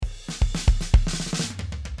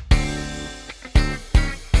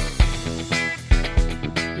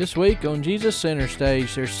This week on Jesus Center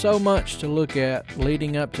Stage, there's so much to look at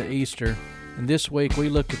leading up to Easter, and this week we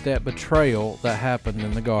look at that betrayal that happened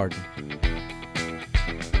in the garden.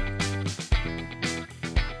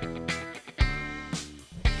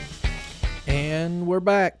 And we're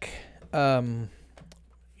back. You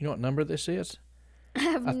know what number this is? I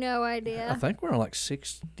have no idea. I think we're on like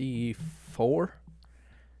 64.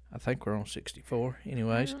 I think we're on 64.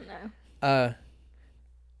 Anyways. I don't know.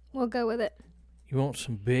 We'll go with it. You want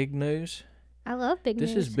some big news? I love big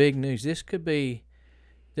news. This is big news. This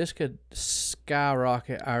could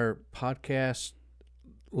skyrocket our podcast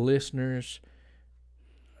listeners.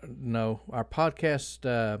 No, our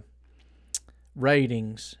podcast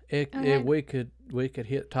ratings. We could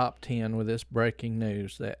hit top 10 with this breaking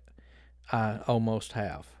news that I almost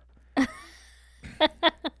have.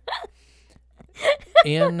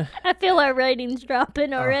 I feel our ratings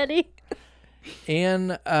dropping already.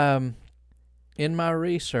 In my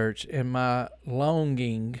research, in my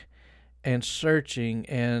longing and searching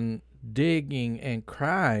and digging and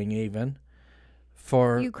crying even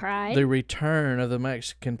for the return of the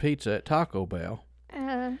Mexican pizza at Taco Bell,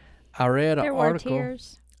 I read an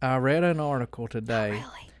article today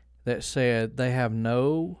that said they have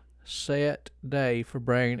no set day for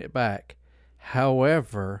bringing it back.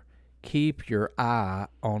 However, keep your eye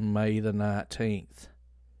on May the 19th.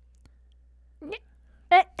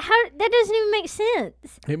 That doesn't even make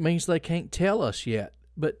sense. It means they can't tell us yet,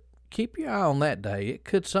 but keep your eye on that day.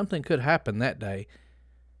 Something could happen that day.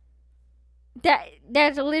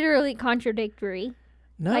 That's literally contradictory.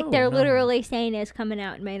 No, they're literally saying it's coming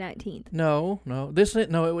out May 19th. No. This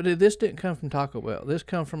didn't come from Taco Bell. This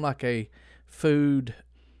come from like a food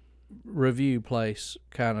review place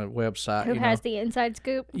kind of website. Who has the inside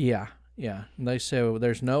scoop? Yeah. And they said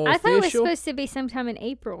there's no official. I thought it was supposed to be sometime in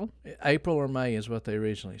April. April or May is what they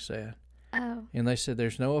originally said. Oh. And they said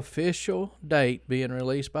there's no official date being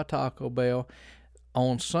released by Taco Bell.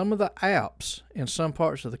 On some of the apps in some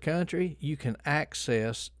parts of the country, you can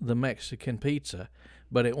access the Mexican pizza,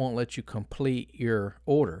 but it won't let you complete your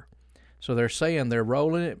order. So they're saying they're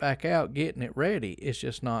rolling it back out, getting it ready. It's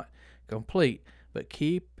just not complete. But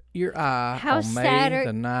keep your eye on May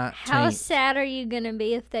the 19th. How sad are you going to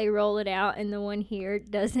be if they roll it out and the one here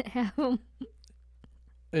doesn't have them?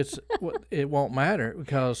 It won't matter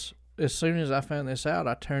because as soon as I found this out,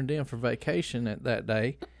 I turned in for vacation that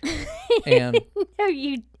day. And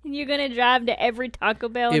you're going to drive to every Taco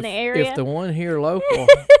Bell in the area? If the one here local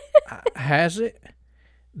has it,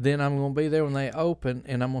 then I'm going to be there when they open,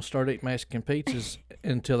 and I'm going to start eating Mexican pizzas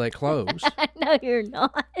until they close. No, you're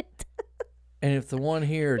not. And if the one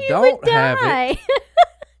here don't have it,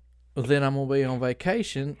 then I'm going to be on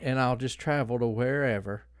vacation, and I'll just travel to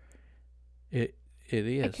wherever it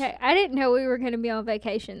is. Okay, I didn't know we were going to be on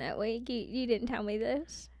vacation that week. You didn't tell me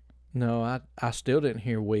this. No, I still didn't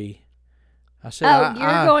hear we. I said,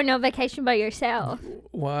 you're going on vacation by yourself.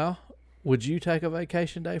 Well, would you take a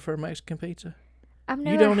vacation day for a Mexican pizza?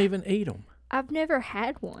 You don't even eat them. I've never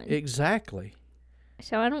had one. Exactly.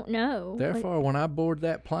 So I don't know. Therefore, when I board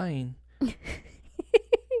that plane...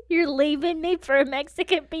 You're leaving me for a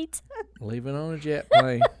Mexican pizza? Leaving on a jet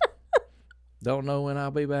plane. Don't know when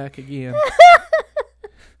I'll be back again.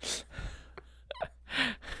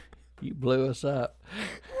 You blew us up.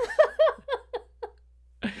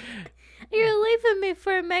 You're leaving me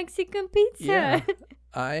for a Mexican pizza. Yeah,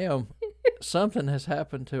 I am. Something has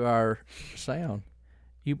happened to our sound.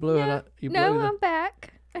 You blew it up. I'm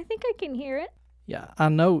back. I think I can hear it. Yeah, I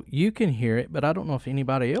know you can hear it, but I don't know if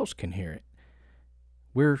anybody else can hear it.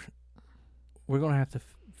 We're going to have to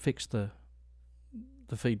fix the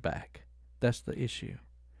feedback. That's the issue.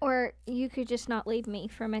 Or you could just not leave me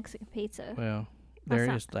for Mexican pizza. Well,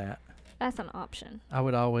 there is that. That's an option. I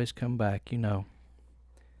would always come back, you know.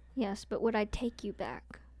 Yes, but would I take you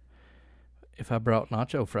back? If I brought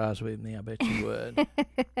nacho fries with me, I bet you would.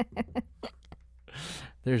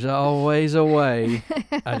 There's always a way.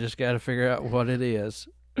 I just got to figure out what it is.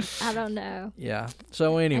 I don't know. Yeah.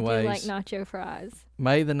 So anyways. I do like nacho fries.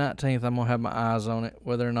 May the 19th, I'm going to have my eyes on it,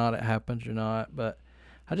 whether or not it happens or not. But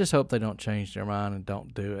I just hope they don't change their mind and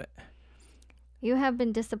don't do it. You have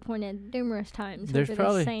been disappointed numerous times There's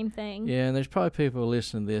over the same thing. Yeah, and there's probably people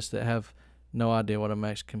listening to this that have no idea what a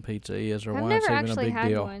Mexican pizza is or why it's even a big deal. I've never actually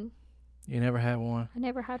had one. You never had one? I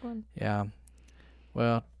never had one. Yeah.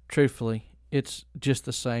 Well, truthfully, it's just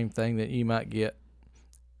the same thing that you might get.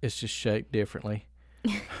 It's just shaped differently.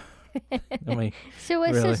 I mean, so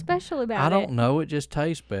what's so special about it? I don't know. It just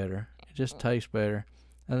tastes better.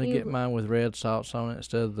 And they get mine with red sauce on it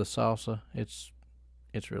instead of the salsa. It's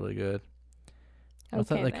really good. I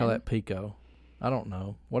think they call that pico. I don't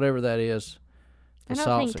know. Whatever that is, The I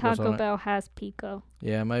don't think Taco Bell has pico.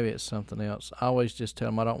 Yeah, maybe it's something else. I always just tell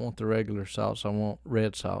them I don't want the regular sauce. I want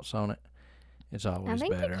red sauce on it. It's always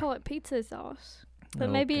better. I think they call it pizza sauce. But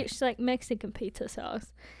maybe it's like Mexican pizza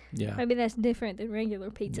sauce. Yeah. Maybe that's different than regular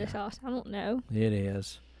pizza sauce. I don't know. It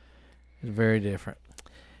is. It's very different.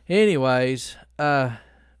 Anyways, we got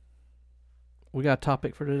a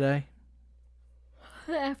topic for today?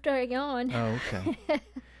 After I yawn. Oh, okay.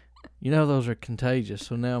 You know those are contagious,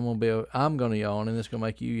 so now I'm gonna yawn, and it's gonna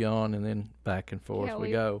make you yawn, and then back and forth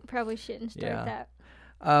we go. Probably shouldn't start that.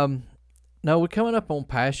 No, we're coming up on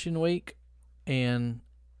Passion Week, and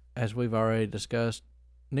as we've already discussed,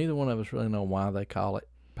 neither one of us really know why they call it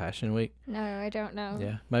Passion Week. No, I don't know.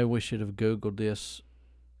 Yeah, maybe we should have Googled this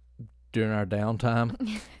during our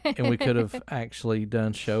downtime, and we could have actually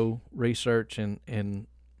done show research and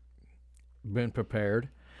been prepared.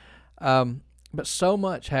 But so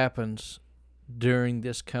much happens during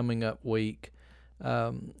this coming up week.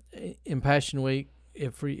 In Passion Week,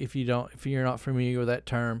 if you're not familiar with that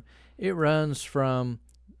term, it runs from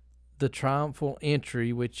the triumphal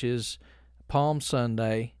entry, which is Palm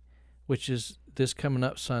Sunday, which is this coming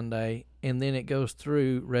up Sunday, and then it goes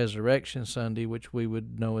through Resurrection Sunday, which we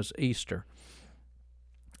would know as Easter.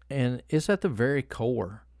 And it's at the very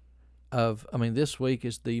core of, this week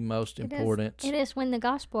is the most important. It is when the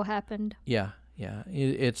gospel happened. Yeah.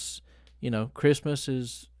 It's, Christmas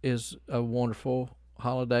is a wonderful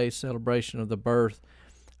holiday celebration of the birth,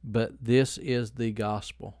 but this is the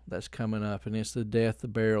gospel that's coming up, and it's the death, the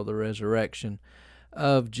burial, the resurrection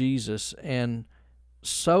of Jesus. And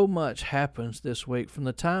so much happens this week from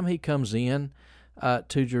the time he comes in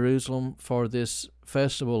to Jerusalem for this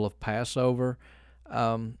festival of Passover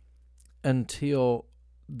until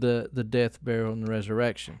the death, burial, and the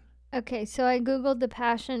resurrection. Okay, so I Googled the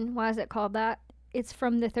Passion. Why is it called that? It's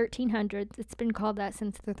from the 1300s. It's been called that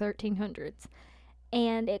since the 1300s.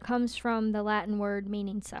 And it comes from the Latin word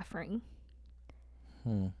meaning suffering.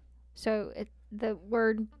 So the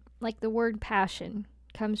word passion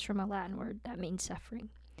comes from a Latin word that means suffering.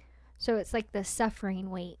 So it's like the suffering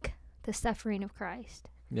week, the suffering of Christ.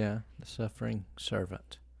 Yeah, the suffering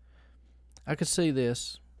servant. I could see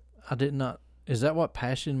this. I did not. Is that what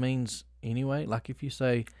passion means anyway? Like if you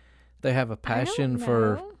say they have a passion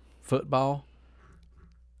for football,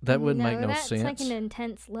 that wouldn't make no sense. That's like an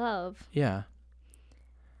intense love. Yeah.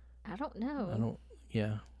 I don't know.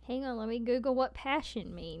 Yeah. Hang on, let me Google what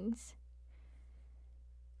passion means.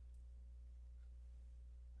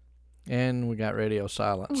 And we got radio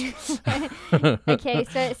silence. Okay,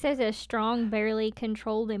 so it says a strong, barely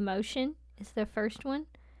controlled emotion is the first one.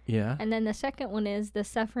 Yeah. And then the second one is the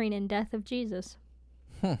suffering and death of Jesus.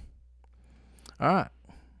 All right.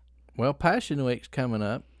 Well, Passion Week's coming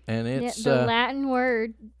up, and it's the Latin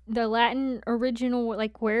word, the Latin original,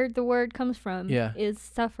 like where the word comes from, is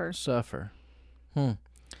suffer. Suffer. Well,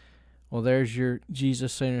 there's your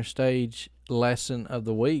Jesus Center Stage lesson of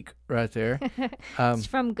the week right there. It's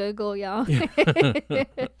from Google, y'all.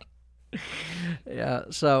 Yeah.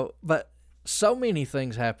 But so many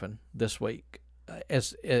things happen this week,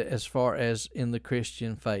 as far as in the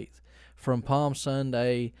Christian faith, from Palm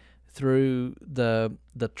Sunday through the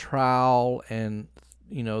trial, and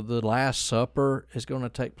the Last Supper is going to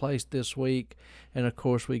take place this week, and of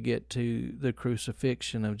course we get to the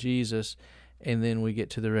crucifixion of Jesus, and then we get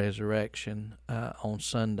to the resurrection on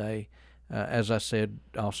Sunday, as I said,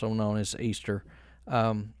 also known as Easter.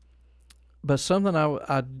 But something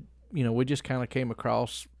I we just kind of came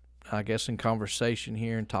across, I guess, in conversation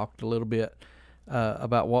here, and talked a little bit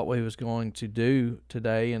about what we was going to do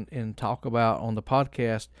today and talk about on the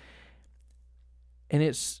podcast. And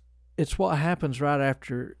it's what happens right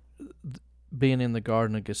after being in the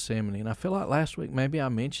Garden of Gethsemane. And I feel like last week maybe I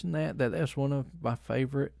mentioned that's one of my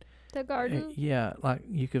favorite. The garden? Yeah, like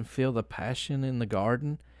you can feel the passion in the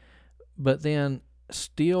garden. But then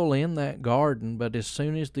still in that garden, but as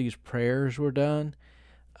soon as these prayers were done,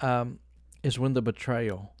 is when the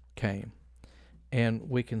betrayal came. And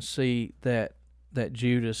we can see that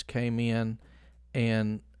Judas came in,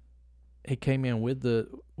 and he came in with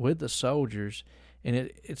the soldiers. And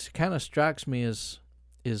it kind of strikes me as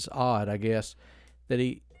odd, I guess, that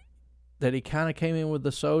he kind of came in with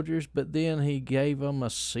the soldiers, but then he gave them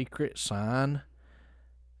a secret sign.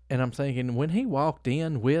 And I'm thinking, when he walked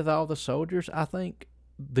in with all the soldiers, I think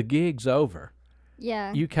the gig's over.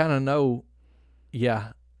 Yeah. You kind of know,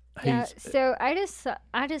 yeah. So I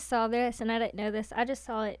just saw this, and I didn't know this. I just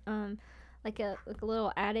saw it like a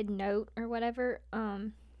little added note or whatever.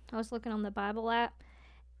 I was looking on the Bible app,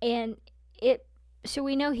 and so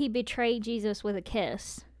we know he betrayed Jesus with a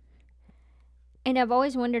kiss. And I've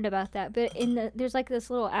always wondered about that. But there's like this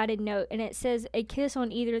little added note, and it says a kiss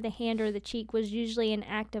on either the hand or the cheek was usually an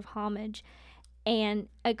act of homage and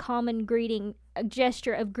a common greeting, a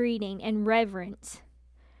gesture of greeting and reverence.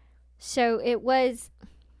 So it was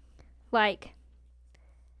like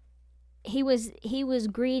he was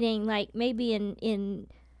greeting, like maybe in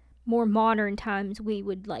more modern times we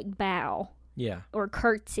would like bow. Yeah. Or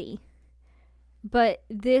curtsy. But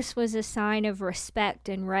this was a sign of respect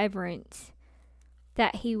and reverence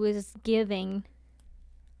that he was giving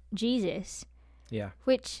Jesus. Yeah.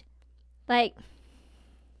 Which, like,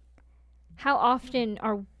 how often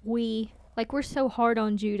are we, like, we're so hard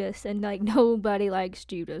on Judas, and, like, nobody likes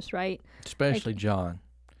Judas, right? Especially like, John.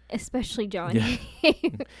 Especially John. Yeah.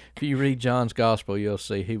 If you read John's gospel, you'll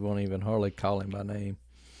see he won't even hardly call him by name.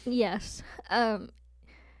 Yes.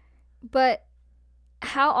 But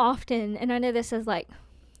how often, and I know this is, like,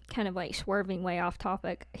 kind of like swerving way off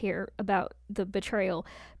topic here about the betrayal,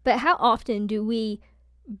 but how often do we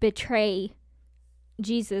betray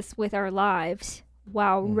Jesus with our lives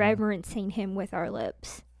while reverencing him with our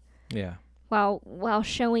lips? Yeah. While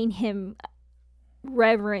showing him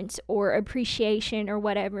reverence or appreciation or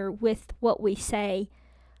whatever with what we say,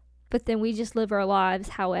 but then we just live our lives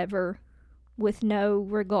however with no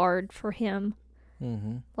regard for him.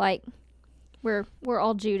 Like we're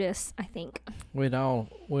all Judas, I think. We'd all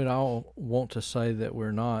want to say that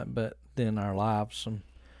we're not, but then our lives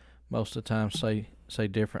most of the time say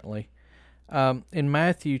differently. In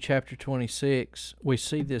Matthew chapter 26, we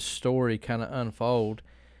see this story kind of unfold,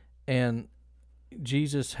 and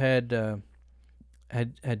Jesus had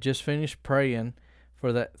just finished praying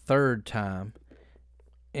for that third time,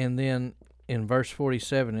 and then in verse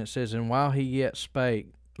 47 it says, "And while he yet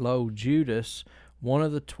spake, lo, Judas, one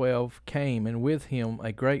of the 12, came, and with him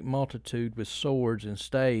a great multitude with swords and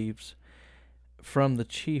staves from the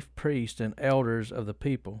chief priests and elders of the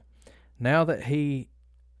people. Now he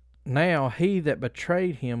that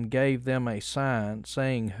betrayed him gave them a sign,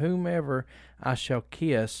 saying, Whomever I shall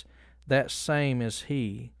kiss, that same is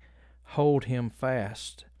he. Hold him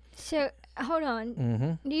fast." So, hold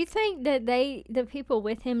on. Do you think that the people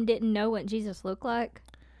with him didn't know what Jesus looked like?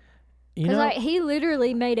 Because like he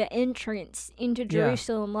literally made an entrance into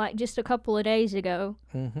Jerusalem like just a couple of days ago.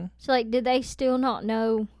 So like, did they still not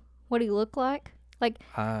know what he looked like? Like,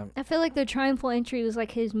 I feel like the triumphal entry was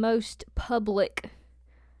like his most public,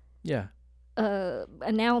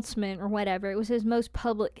 announcement or whatever. It was his most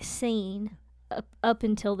public scene up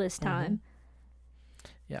until this time.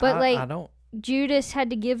 Yeah, but I don't. Judas had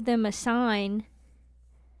to give them a sign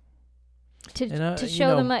to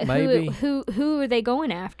show them like who are they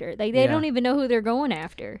going after. They don't even know who they're going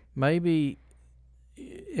after. Maybe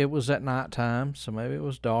it was at night time, so maybe it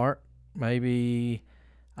was dark. Maybe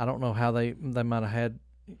I don't know how they might have had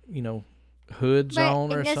hoods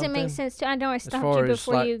on or something. It doesn't make sense. I know I stopped you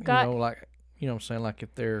before you got. Like what I'm saying, like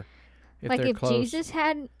if they're close. Jesus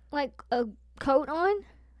had like a coat on.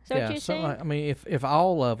 Is that what you're saying? I mean, if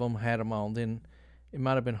all of them had them on, then it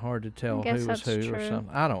might have been hard to tell who was who or something.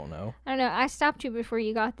 I don't know. I don't know. I stopped you before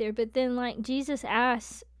you got there, but then like Jesus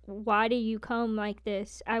asks, "Why do you come like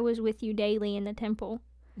this? I was with you daily in the temple."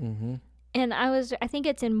 And I think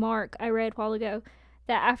it's in Mark, I read a while ago,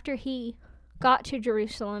 that after he got to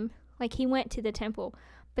Jerusalem, like he went to the temple,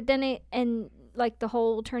 but then like the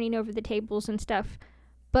whole turning over the tables and stuff,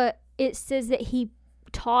 but it says that he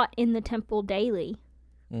taught in the temple daily.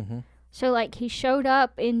 So like he showed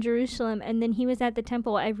up in Jerusalem and then he was at the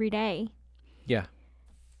temple every day. Yeah.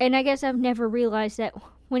 And I guess I've never realized that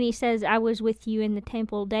when he says I was with you in the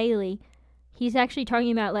temple daily, he's actually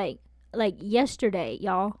talking about like yesterday,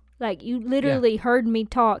 y'all. Like you literally heard me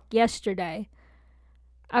talk yesterday.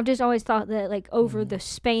 I've just always thought that like over the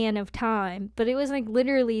span of time, but it was like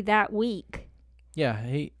literally that week. Yeah,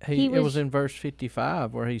 it was in verse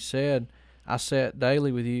 55 where he said, "I sat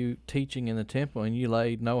daily with you teaching in the temple, and you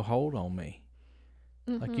laid no hold on me."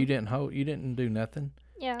 Like you didn't do nothing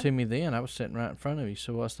to me then. I was sitting right in front of you.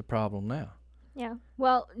 So what's the problem now? Yeah.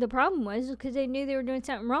 Well, the problem was because they knew they were doing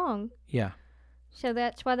something wrong. Yeah. So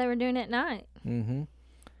that's why they were doing it at night.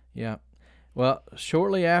 Yeah. Well,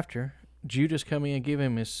 shortly after, Judas come in and give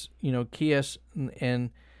him his kiss, and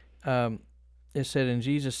it said, "And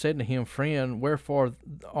Jesus said to him, Friend, wherefore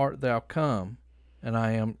art thou come?" And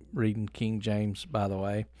I am reading King James, by the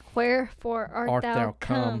way. "Wherefore art thou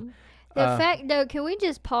come?" The fact, though, can we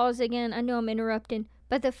just pause again? I know I'm interrupting,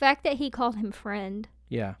 but the fact that he called him friend.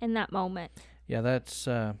 Yeah. In that moment. Yeah, that's.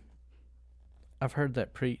 I've heard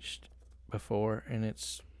that preached before, and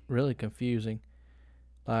it's really confusing.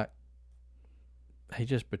 Like, he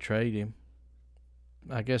just betrayed him.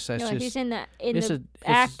 I guess that's just he's in the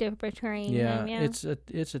act of betraying him. Yeah,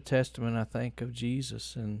 it's a testament, I think, of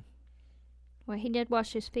Jesus, and well, he did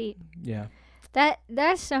wash his feet. Yeah,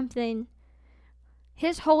 that's something.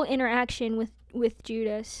 His whole interaction with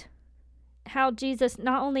Judas, how Jesus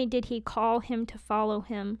not only did he call him to follow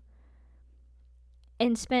him,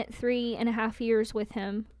 and spent 3.5 years with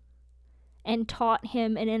him, and taught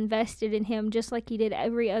him and invested in him just like he did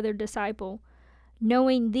every other disciple,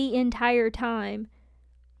 knowing the entire time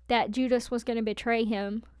that Judas was going to betray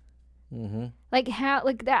him. Mm-hmm. Like how,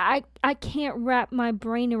 like that, I can't wrap my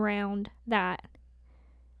brain around that.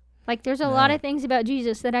 Like there's a lot of things about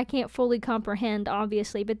Jesus that I can't fully comprehend,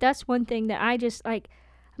 obviously, but that's one thing that I just like.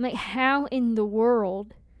 I'm like, how in the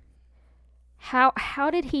world? How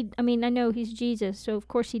did he? I mean, I know he's Jesus, so of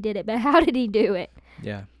course he did it, but how did he do it?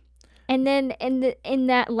 Yeah. And then in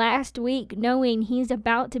that last week, knowing he's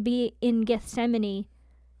about to be in Gethsemane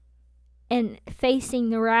and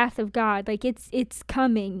facing the wrath of God, like it's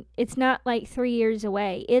coming. It's not like 3 years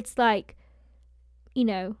away. It's like,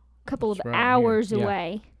 a couple of hours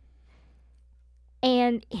away.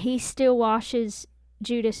 And he still washes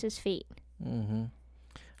Judas's feet. Mm-hmm.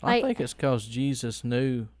 I think it's because Jesus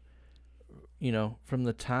knew, from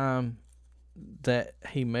the time that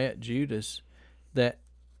he met Judas, that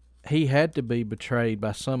he had to be betrayed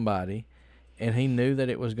by somebody, and he knew that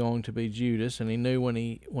it was going to be Judas, and he knew when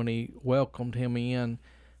he welcomed him in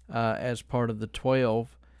as part of the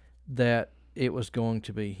 12 that it was going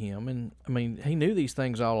to be him. And I mean, he knew these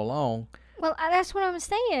things all along. Well, that's what I'm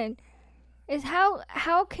saying. Is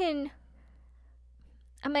how can,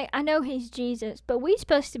 I mean, I know he's Jesus, but we're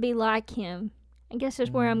supposed to be like him. I guess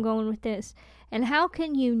that's where I'm going with this. And how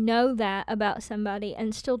can you know that about somebody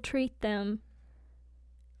and still treat them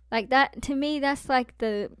like that? To me, that's like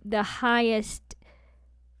the highest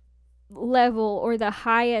level or the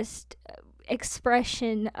highest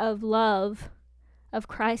expression of love, of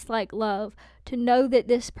Christ-like love, to know that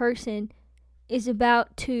this person is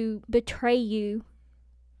about to betray you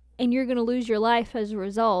and you're going to lose your life as a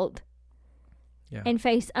result, and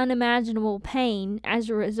face unimaginable pain as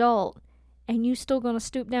a result, and you still going to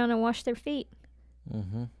stoop down and wash their feet.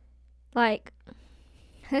 Mm-hmm. Like,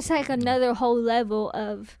 it's like another whole level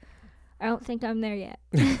of, I don't think I'm there yet.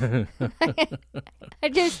 I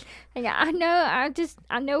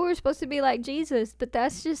know we're supposed to be like Jesus, but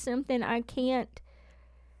that's just something I can't.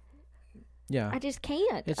 Yeah. I just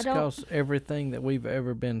can't. It's because everything that we've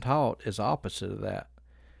ever been taught is opposite of that.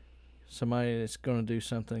 Somebody that's going to do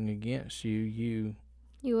something against you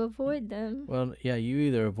avoid them. Well, yeah, you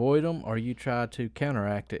either avoid them or you try to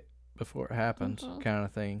counteract it before it happens, kind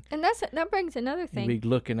of thing. And that brings another thing. You'd be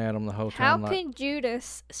looking at them the whole time. How can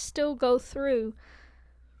Judas still go through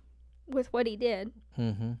with what he did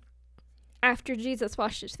after Jesus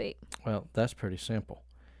washed his feet? Well, that's pretty simple.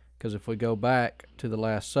 Because if we go back to the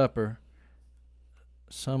Last Supper,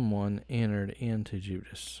 someone entered into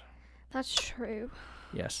Judas. That's true.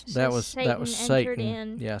 Yes, so that was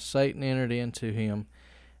Satan. Yeah, Satan entered into him,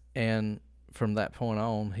 and from that point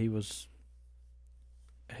on, he was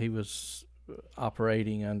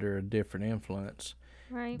operating under a different influence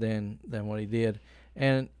than what he did.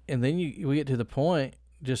 And then we get to the point,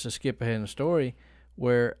 just to skip ahead in the story,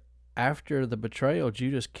 where after the betrayal,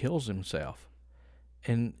 Judas kills himself,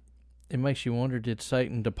 and it makes you wonder: did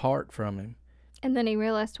Satan depart from him? And then he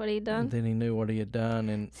realized what he'd done. And then he knew what he had done.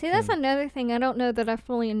 And see, that's another thing I don't know that I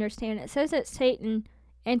fully understand. It says that Satan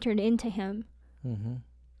entered into him. Mm-hmm.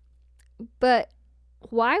 But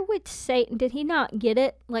why would Satan, did he not get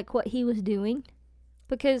it, like what he was doing?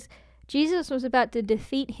 Because Jesus was about to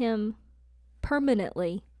defeat him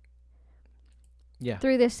permanently. Yeah.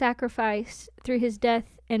 Through this sacrifice, through his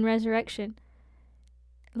death and resurrection.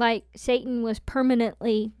 Like, Satan was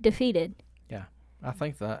permanently defeated. Yeah. I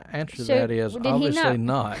think the answer to that is obviously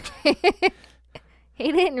not.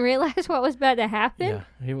 He didn't realize what was about to happen? Yeah.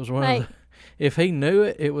 He was one of the... If he knew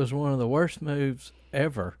it, it was one of the worst moves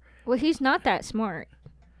ever. Well, he's not that smart.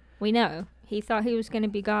 We know. He thought he was going to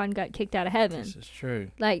be God and got kicked out of heaven. This is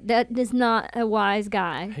true. Like, that is not a wise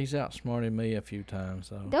guy. He's outsmarted me a few times,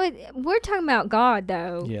 though. We're talking about God,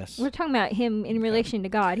 though. Yes. We're talking about him in relation to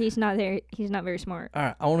God. He's not there. He's not very smart. All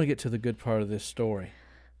right. I want to get to the good part of this story.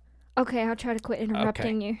 Okay, I'll try to quit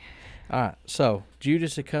interrupting you. All right. So,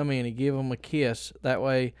 Judas had come in and give him a kiss. That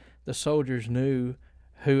way, the soldiers knew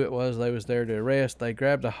who it was they was there to arrest. They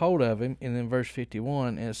grabbed a hold of him, and in verse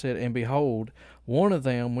 51, and it said, "And behold, one of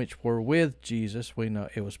them which were with Jesus," we know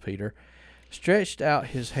it was Peter, "stretched out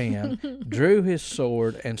his hand, drew his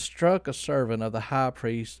sword, and struck a servant of the high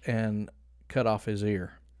priest, and cut off his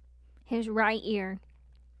ear." His right ear.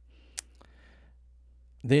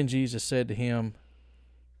 Then Jesus said to him,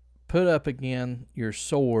 put up again your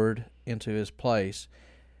sword into his place.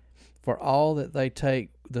 For all that they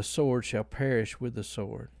take the sword shall perish with the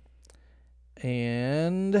sword.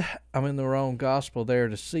 And I'm in the wrong gospel there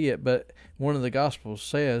to see it, but one of the gospels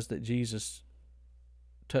says that Jesus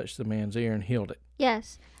touched the man's ear and healed it.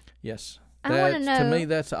 Yes. Yes. I want to know. To me,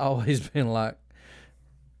 that's always been like,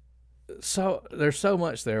 so there's so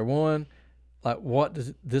much there. One, like, what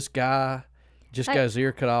does this guy just got his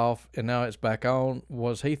ear cut off and now it's back on?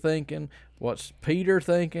 Was he thinking? What's Peter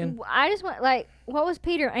thinking? I just want, like, what was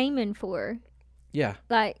Peter aiming for? Yeah.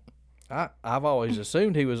 Like, I've always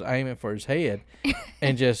assumed he was aiming for his head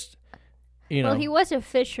and just, you know. Well, he was a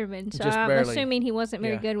fisherman, so I'm assuming he wasn't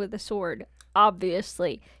very good with a sword.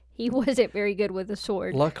 Obviously, he wasn't very good with a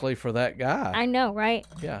sword. Luckily for that guy. I know, right?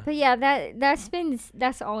 Yeah. But yeah,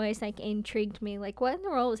 that's always like intrigued me. Like, what in the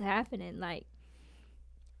world was happening? Like,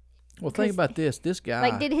 well, think about this. This guy.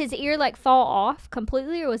 Like, did his ear like fall off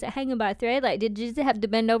completely, or was it hanging by a thread? Like, did Jesus have to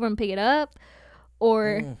bend over and pick it up,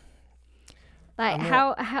 or like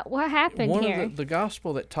how what happened one here? One of the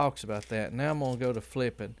gospel that talks about that. Now I'm gonna go to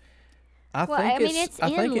flipping. It's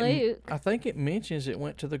in Luke. I think it mentions it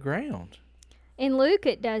went to the ground. In Luke,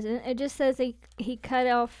 it doesn't. It just says he cut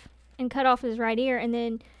off his right ear, and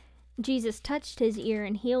then Jesus touched his ear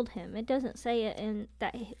and healed him. It doesn't say it in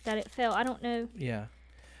that it fell. I don't know. Yeah,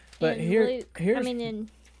 but in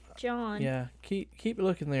John. Yeah, keep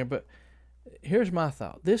looking there. But here's my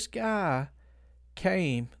thought: this guy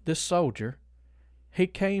this soldier, he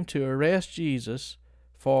came to arrest Jesus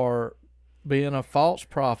for being a false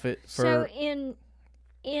prophet. So in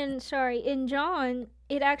John,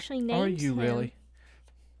 it actually names him. Are you really?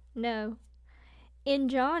 No. In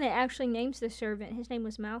John, it actually names the servant. His name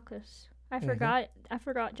was Malchus. I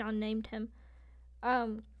forgot John named him.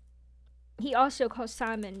 He also calls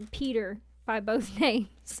Simon Peter by both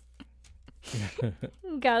names.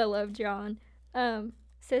 Gotta love John.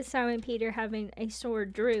 Says Simon Peter, having a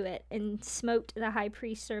sword, drew it and smote the high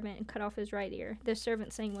priest's servant and cut off his right ear. The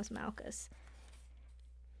servant's name was Malchus.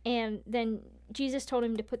 And then Jesus told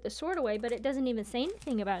him to put the sword away, but it doesn't even say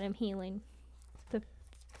anything about him healing.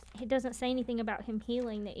 It doesn't say anything about him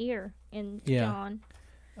healing the ear in John.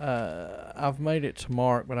 I've made it to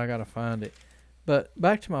Mark, but I got to find it. But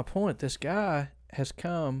back to my point, this guy has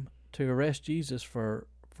come to arrest Jesus for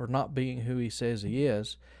not being who he says he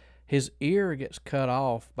is. His ear gets cut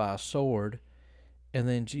off by a sword, and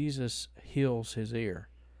then Jesus heals his ear.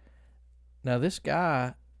 Now, this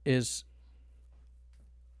guy he's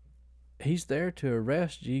there to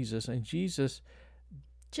arrest Jesus, and Jesus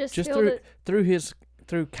just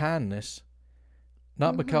through kindness,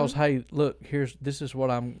 not because, hey, look, this is what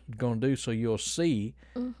I'm going to do so you'll see.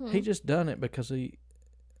 He just done it because he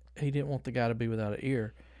didn't want the guy to be without an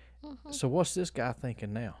ear. So what's this guy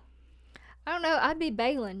thinking now? I don't know. I'd be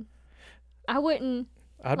bailing. I wouldn't.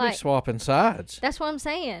 I'd be swapping sides. That's what I'm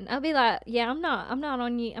saying. I'd be like, yeah, I'm not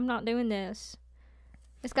on you. I'm not doing this.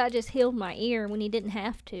 This guy just healed my ear when he didn't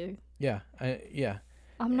have to. Yeah, yeah.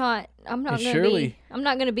 I'm not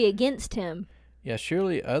gonna be against him. Yeah,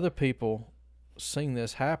 surely other people seen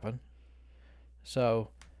this happen. So,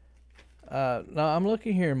 no, I'm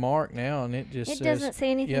looking here in Mark now, and it says, doesn't say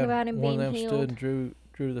anything about him being healed. One of them stood and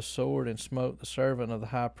drew the sword and smote the servant of the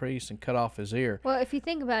high priest and cut off his ear. Well, if you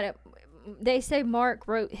think about it, they say Mark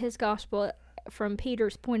wrote his gospel from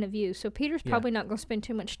Peter's point of view, so Peter's probably not going to spend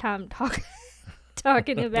too much time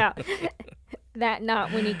talking about that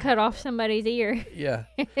not when he cut off somebody's ear. Yeah.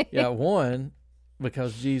 Yeah, one,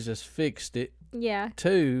 because Jesus fixed it. Yeah.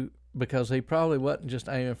 Two, because he probably wasn't just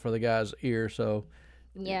aiming for the guy's ear, so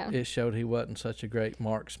it showed he wasn't such a great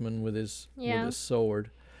marksman with his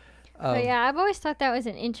sword. But yeah, I've always thought that was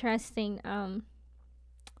an interesting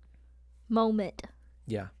moment.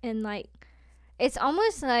 Yeah. And like, it's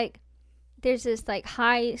almost like there's this like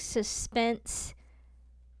high suspense,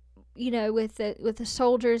 with the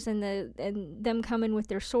soldiers and them coming with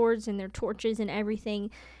their swords and their torches and everything,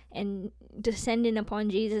 and descending upon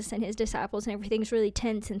Jesus and his disciples, and everything's really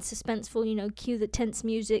tense and suspenseful. Cue the tense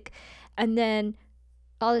music, and then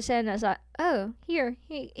all of a sudden I was like, oh,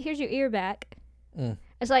 here's your ear back.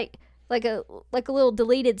 It's like a little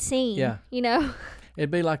deleted scene. Yeah. It'd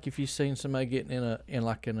be like if you seen somebody getting in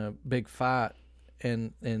a big fight,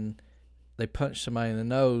 and they punch somebody in the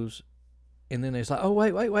nose, and then it's like, oh,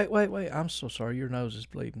 wait, I'm so sorry, your nose is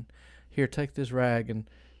bleeding. Here, take this rag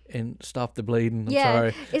and stop the bleeding. I'm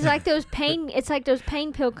sorry. It's like those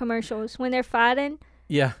pain pill commercials when they're fighting.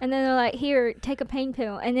 Yeah. And then they're like, here, take a pain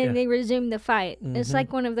pill, and then they resume the fight. It's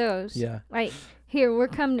like one of those. Yeah. Like, here, we're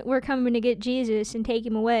coming to get Jesus and take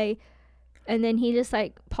him away. And then he just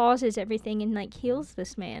like pauses everything and like heals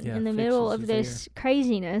this man in the middle of this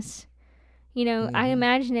craziness. You know, I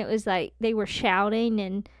imagine it was like they were shouting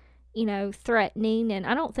and, you know, threatening, and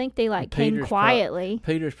I don't think they like came quietly.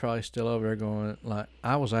 Peter's probably still over there going like,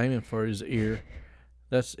 I was aiming for his ear.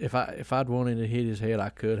 That's if I'd wanted to hit his head, I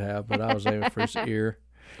could have, but I was aiming for his ear.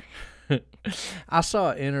 I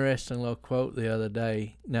saw an interesting little quote the other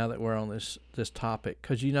day, now that we're on this topic,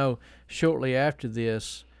 because, you know, shortly after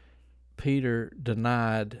this, Peter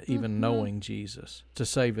denied even knowing Jesus to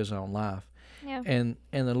save his own life. Yeah. And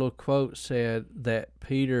the little quote said that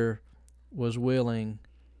Peter was willing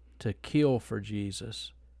to kill for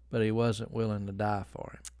Jesus, but he wasn't willing to die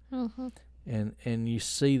for him. Mm-hmm. And you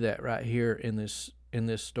see that right here in this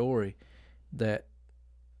story, that,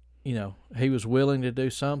 you know, he was willing to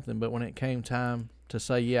do something, but when it came time to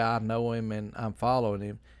say, yeah, I know him and I'm following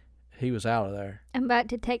him, he was out of there. I'm about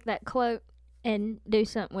to take that quote and do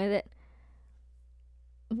something with it.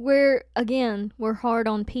 We're hard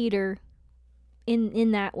on Peter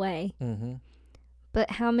in that way. Mm-hmm.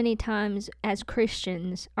 But how many times as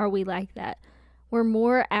Christians are we like that? We're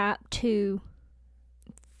more apt to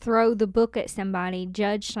throw the book at somebody,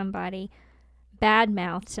 judge somebody,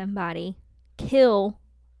 badmouth somebody, kill,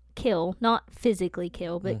 not physically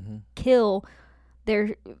kill, but kill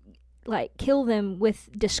them with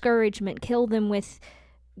discouragement, kill them with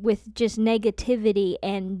just negativity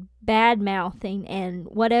and bad mouthing and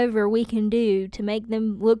whatever we can do to make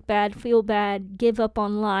them look bad, feel bad, give up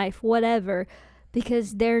on life, whatever,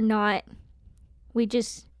 because they're not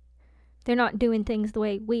doing things the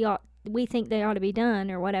way we think they ought to be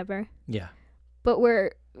done or whatever. Yeah. But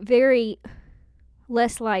we're very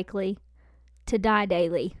less likely to die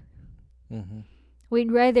daily. Mm-hmm.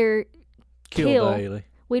 We'd rather kill daily.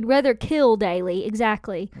 We'd rather kill daily,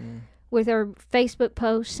 exactly. With our Facebook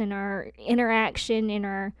posts and our interaction and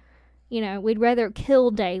our, you know, we'd rather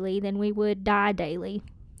kill daily than we would die daily.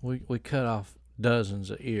 We cut off dozens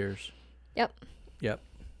of ears. Yep.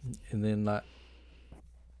 And then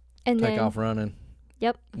take off running.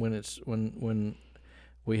 Yep. When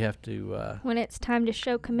we have to when it's time to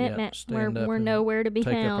show commitment, we're nowhere to be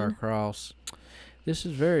found. Take up our cross. This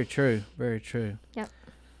is very true. Very true. Yep.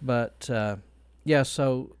 But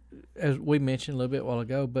so as we mentioned a little bit while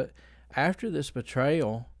ago, but after this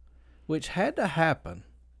betrayal, which had to happen,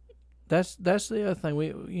 that's the other thing.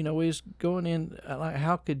 We was going in like,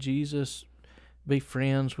 how could Jesus be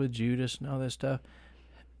friends with Judas and all that stuff?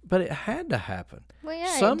 But it had to happen. Well,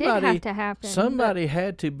 yeah, it did have to happen. Somebody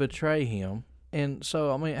had to betray him, and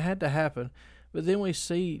so it had to happen. But then we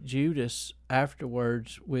see Judas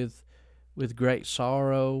afterwards with great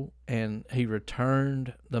sorrow, and he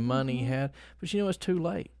returned the money he had. But it's too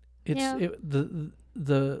late.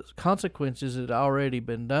 The consequences had already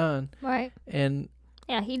been done. Right. And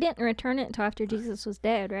yeah, he didn't return it until after Jesus was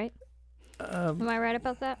dead, right? Am I right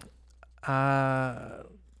about that?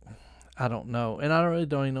 I don't know, and I really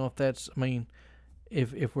don't even know if that's. I mean,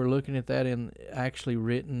 if we're looking at that in actually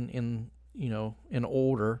written in in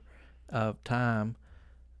order of time,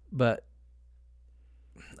 but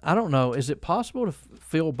I don't know. Is it possible to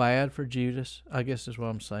feel bad for Judas? I guess is what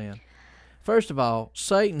I'm saying. First of all,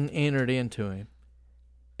 Satan entered into him,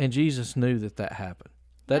 and Jesus knew that happened.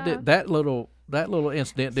 That little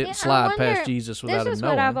incident didn't slide past Jesus without him knowing. This is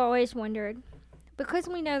what I've always wondered. Because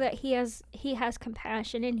we know that he has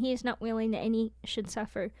compassion and he is not willing that any should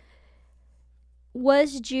suffer.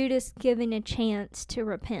 Was Judas given a chance to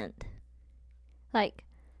repent? Like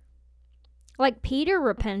Peter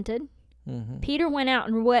repented. Mm-hmm. Peter went out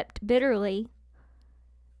and wept bitterly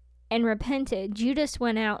and repented. Judas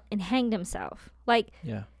went out and hanged himself.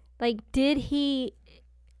 Did he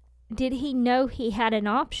know he had an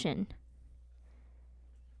option?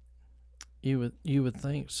 You would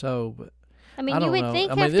think so, but I mean, I don't you would know.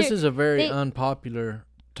 think. I mean, this is a very unpopular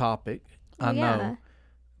topic. I know, yeah.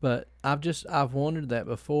 But I've wondered that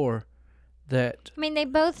before. That I mean, they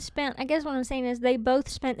both spent. I guess what I'm saying is they both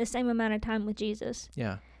spent the same amount of time with Jesus.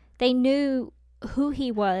 Yeah. They knew who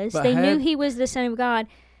he was. They knew he was the Son of God,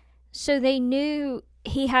 so they knew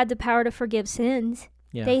he had the power to forgive sins.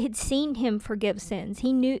 Yeah. They had seen him forgive sins.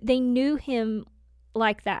 They knew him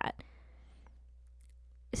like that.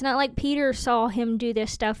 It's not like Peter saw him do this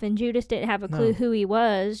stuff and Judas didn't have a clue who he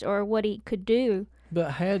was or what he could do.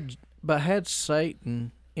 But had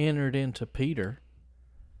Satan entered into Peter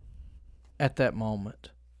at that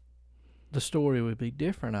moment, the story would be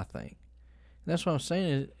different, I think. And that's what I'm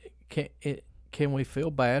saying is, can we feel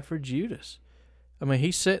bad for Judas? I mean,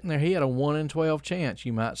 he's sitting there, he had a 1 in 12 chance,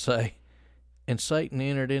 you might say, and Satan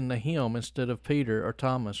entered into him instead of Peter or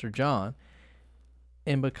Thomas or John.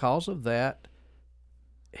 And because of that,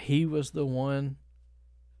 he was the one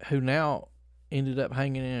who now ended up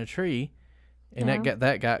hanging in a tree, and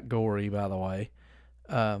that got gory, by the way.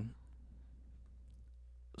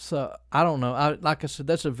 So I don't know. Like I said,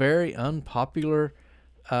 that's a very unpopular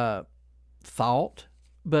thought,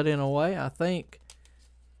 but in a way, I think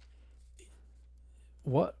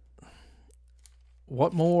what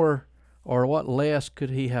more or what less could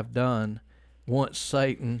he have done once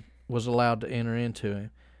Satan was allowed to enter into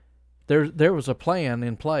him? There was a plan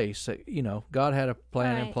in place. God had a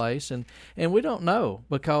plan in place, and we don't know,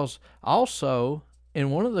 because also in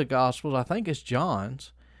one of the Gospels, I think it's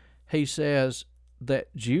John's, he says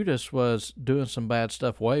that Judas was doing some bad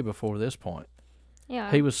stuff way before this point.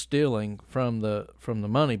 Yeah. He was stealing from the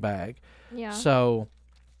money bag. Yeah. So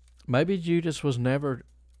maybe Judas was never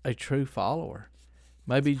a true follower.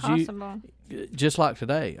 Maybe possible. Just like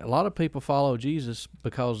today, a lot of people follow Jesus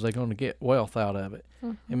because they're going to get wealth out of it.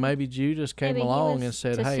 Mm-hmm. And maybe Judas came along and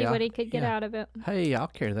said, "Hey, see what he could get out of it. Hey, I'll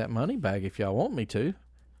carry that money bag if y'all want me to,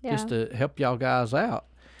 just to help y'all guys out."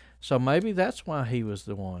 So maybe that's why he was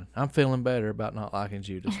the one. I'm feeling better about not liking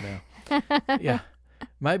Judas now. Yeah.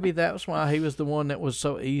 Maybe that's why he was the one that was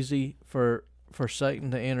so easy for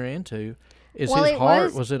Satan to enter into, his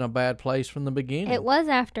heart was in a bad place from the beginning. It was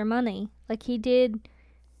after money. Like he did,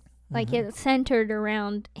 it centered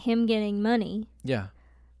around him getting money. Yeah.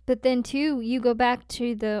 But then too, you go back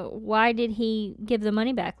to why did he give the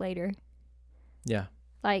money back later? Yeah.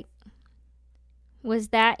 Like, was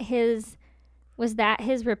that his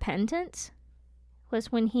repentance?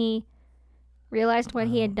 Was when he realized what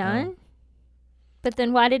he had done? But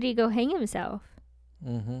then why did he go hang himself?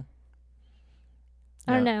 Mm-hmm.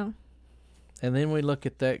 I don't know. And then we look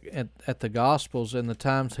at that at the Gospels and the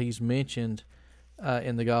times he's mentioned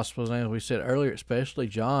in the Gospels, and as we said earlier, especially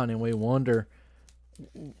John, and we wonder,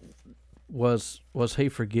 was he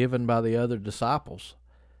forgiven by the other disciples?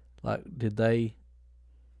 Like, did they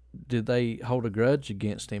hold a grudge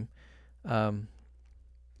against him?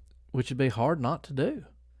 Which would be hard not to do.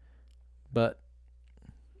 But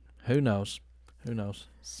who knows? Who knows?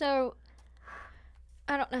 So,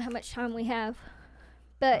 I don't know how much time we have,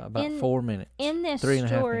 but about 4 minutes. In this 3.5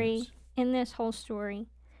 story, minutes. In this whole story,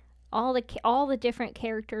 all the different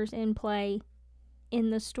characters in play in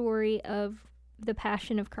the story of the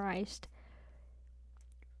Passion of Christ.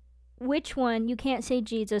 Which one? You can't say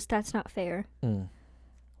Jesus. That's not fair. Mm.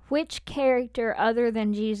 Which character other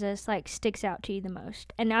than Jesus sticks out to you the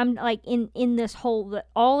most? And I'm in this whole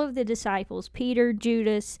all of the disciples, Peter,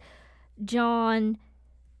 Judas, John,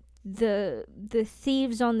 the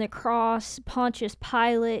thieves on the cross, Pontius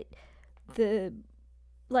Pilate, the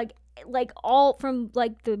all from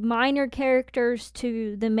the minor characters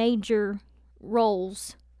to the major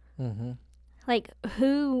roles. Mm-hmm.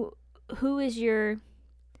 Who is your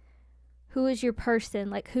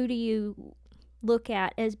person? Who do you look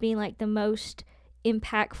at as being the most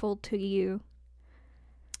impactful to you?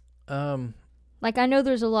 I know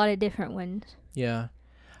there's a lot of different ones. Yeah.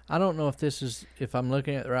 I don't know if I'm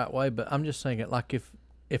looking at it the right way, but I'm just thinking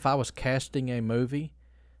if I was casting a movie,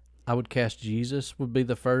 I would cast Jesus would be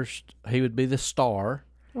the first. He would be the star,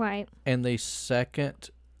 right? And the second,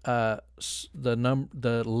 the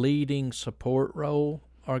leading support role,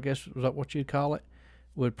 or I guess is that what you'd call it,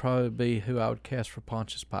 would probably be who I would cast for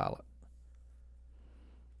Pontius Pilate.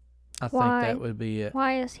 I think that would be it.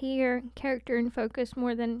 Why is he your character in focus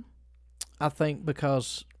more than? I think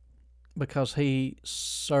because he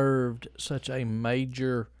served such a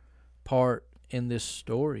major part in this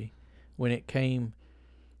story when it came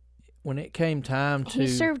time to. He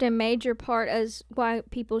served a major part as why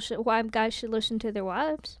guys should listen to their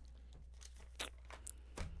wives.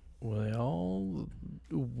 Well,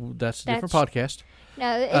 that's a different podcast.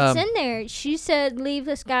 No, it's in there. She said, "Leave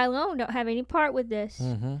this guy alone. Don't have any part with this."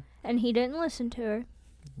 Mm-hmm. And he didn't listen to her.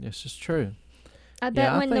 This is true. I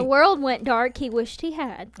bet when the world went dark, he wished he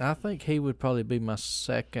had. I think he would probably be my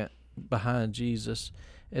second behind Jesus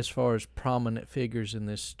as far as prominent figures in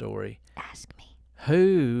this story. Ask me.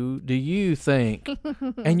 Who do you think?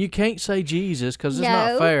 And you can't say Jesus because it's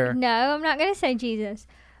not fair. No, I'm not going to say Jesus.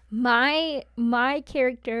 My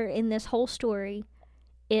character in this whole story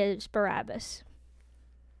is Barabbas.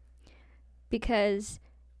 Because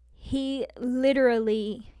he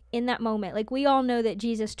literally, in that moment, we all know that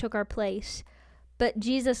Jesus took our place. But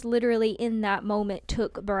Jesus literally in that moment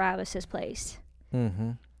took Barabbas' place.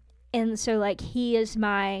 Mm-hmm. And so, he is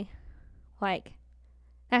my,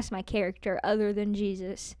 that's my character other than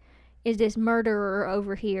Jesus, is this murderer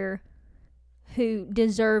over here who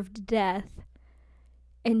deserved death.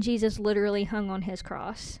 And Jesus literally hung on his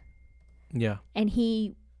cross. Yeah. And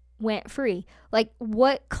he went free. Like,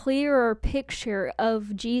 what clearer picture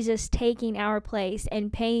of Jesus taking our place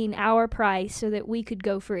and paying our price so that we could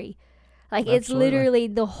go free? Like, Absolutely. It's literally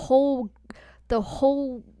the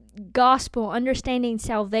whole gospel, understanding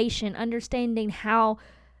salvation, understanding how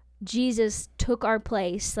Jesus took our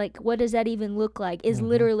place. Like, what does that even look like? Is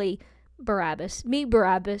literally Barabbas. Meet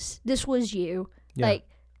Barabbas. This was you. Yeah. Like,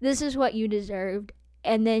 this is what you deserved.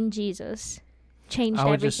 And then Jesus changed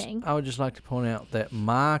everything. I would just like to point out that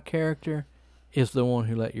my character is the one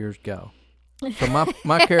who let yours go. So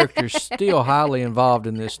my character is still highly involved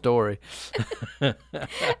in this story. I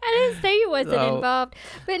didn't say you wasn't involved.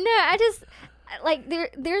 But no, I just, like,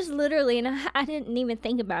 there's literally, and I didn't even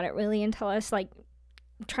think about it really until I was, like,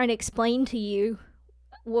 trying to explain to you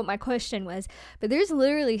what my question was. But there's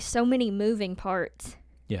literally so many moving parts.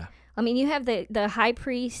 Yeah. I mean, you have the high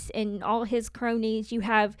priest and all his cronies. You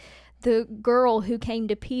have the girl who came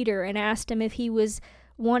to Peter and asked him if he was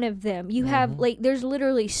one of them. You have, like, there's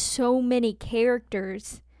literally so many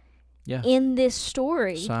characters in this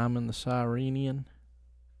story. Simon the Cyrenian.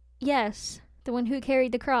 Yes, the one who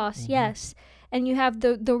carried the cross, yes. And you have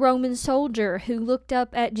the Roman soldier who looked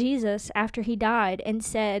up at Jesus after he died and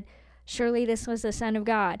said, surely this was the Son of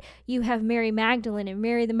God. You have Mary Magdalene and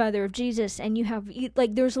Mary the mother of Jesus, and you have,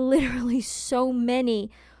 like, there's literally so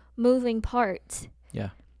many moving parts. Yeah.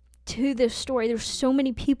 To this story. There's so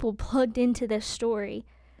many people plugged into this story.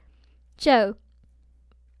 Joe,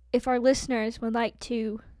 if our listeners would like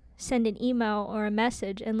to send an email or a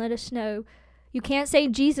message and let us know, you can't say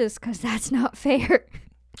Jesus because that's not fair.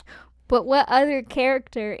 But what other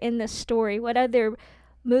character in the story, what other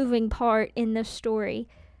moving part in the story,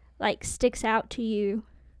 like, sticks out to you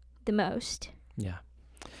the most? Yeah.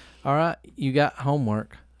 All right, you got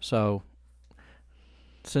homework, so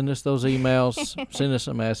send us those emails, send us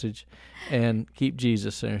a message, and keep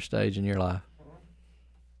Jesus center stage in your life.